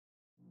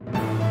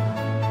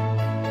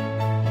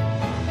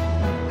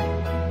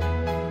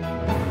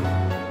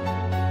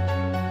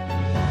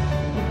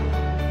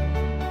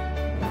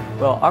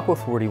Well, Aqua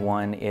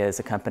 41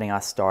 is a company I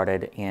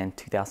started in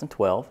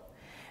 2012,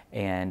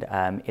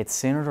 and it's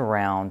centered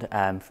around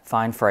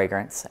fine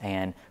fragrance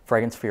and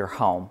fragrance for your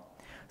home.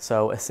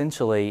 So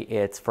essentially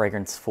it's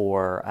fragrance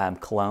for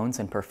colognes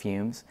and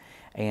perfumes,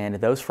 and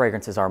those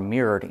fragrances are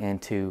mirrored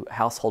into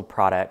household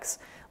products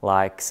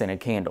like scented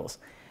candles.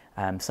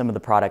 Some of the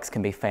products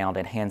can be found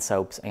in hand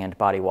soaps and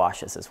body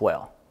washes as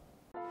well.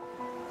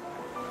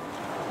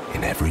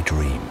 In every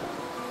dream,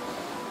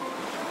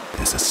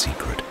 there's a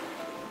secret.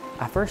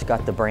 I first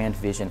got the brand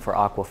vision for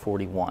Aqua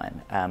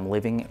 41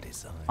 living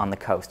on the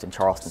coast in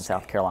Charleston,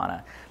 South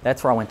Carolina.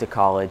 That's where I went to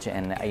college,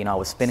 and I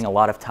was spending a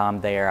lot of time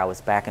there. I was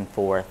back and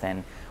forth,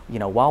 and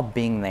while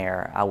being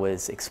there, I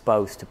was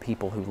exposed to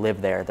people who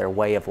live there, their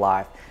way of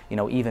life,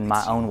 even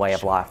my own way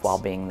of life while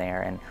being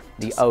there, and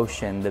the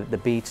ocean, the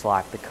beach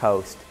life, the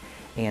coast.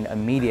 And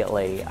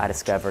immediately I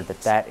discovered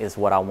that that is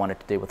what I wanted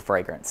to do with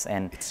fragrance,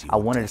 and I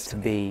wanted it to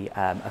be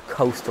a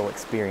coastal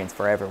experience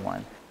for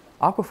everyone.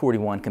 Aqua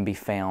 41 can be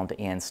found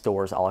in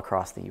stores all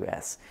across the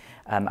U.S.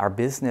 Our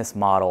business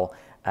model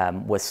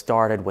was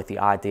started with the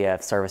idea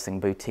of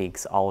servicing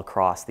boutiques all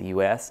across the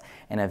U.S.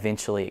 and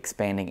eventually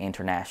expanding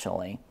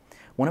internationally.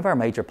 One of our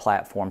major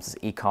platforms is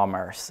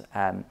e-commerce.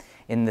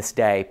 In this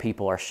day,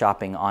 people are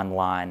shopping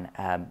online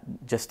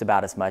just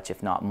about as much,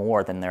 if not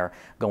more, than they're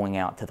going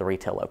out to the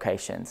retail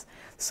locations.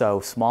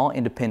 So small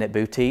independent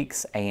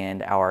boutiques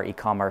and our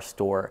e-commerce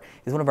store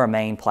is one of our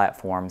main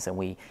platforms, and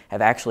we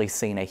have actually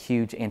seen a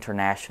huge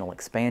international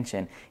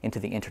expansion into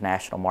the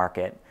international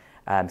market,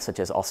 such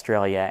as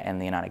Australia and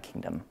the United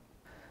Kingdom.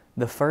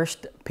 The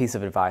first piece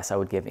of advice I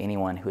would give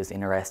anyone who is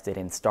interested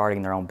in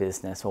starting their own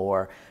business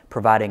or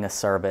providing a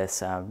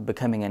service,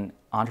 becoming an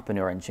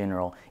entrepreneur in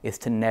general, is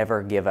to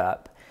never give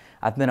up.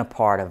 I've been a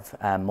part of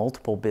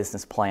multiple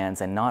business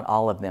plans, and not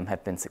all of them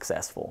have been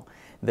successful.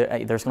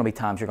 There's going to be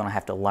times you're going to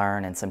have to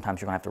learn, and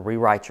sometimes you're going to have to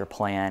rewrite your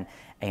plan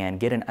and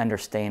get an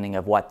understanding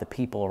of what the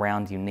people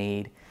around you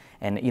need.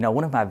 And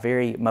one of my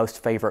very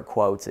most favorite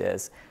quotes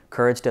is,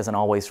 "Courage doesn't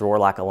always roar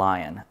like a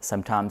lion.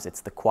 Sometimes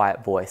it's the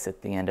quiet voice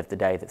at the end of the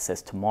day that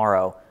says,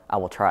 'Tomorrow I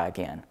will try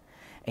again.'"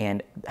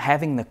 And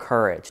having the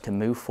courage to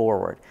move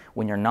forward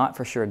when you're not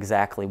for sure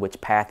exactly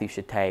which path you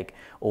should take,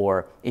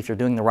 or if you're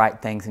doing the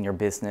right things in your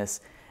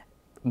business,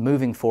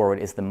 moving forward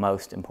is the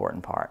most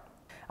important part.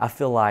 I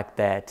feel like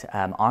that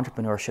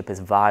entrepreneurship is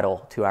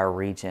vital to our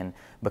region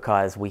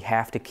because we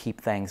have to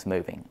keep things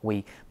moving.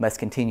 We must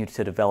continue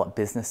to develop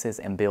businesses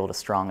and build a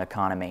strong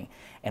economy.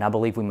 And I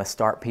believe we must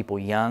start people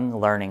young,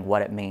 learning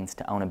what it means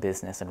to own a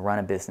business and run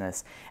a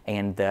business,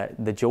 and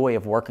the joy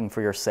of working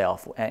for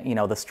yourself,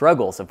 the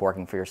struggles of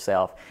working for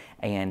yourself,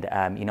 and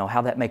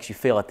how that makes you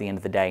feel at the end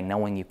of the day,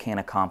 knowing you can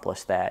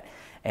accomplish that.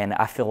 And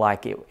I feel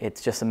like it's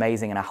just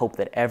amazing, and I hope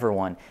that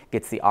everyone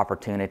gets the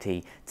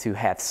opportunity to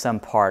have some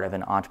part of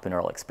an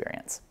entrepreneurial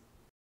experience.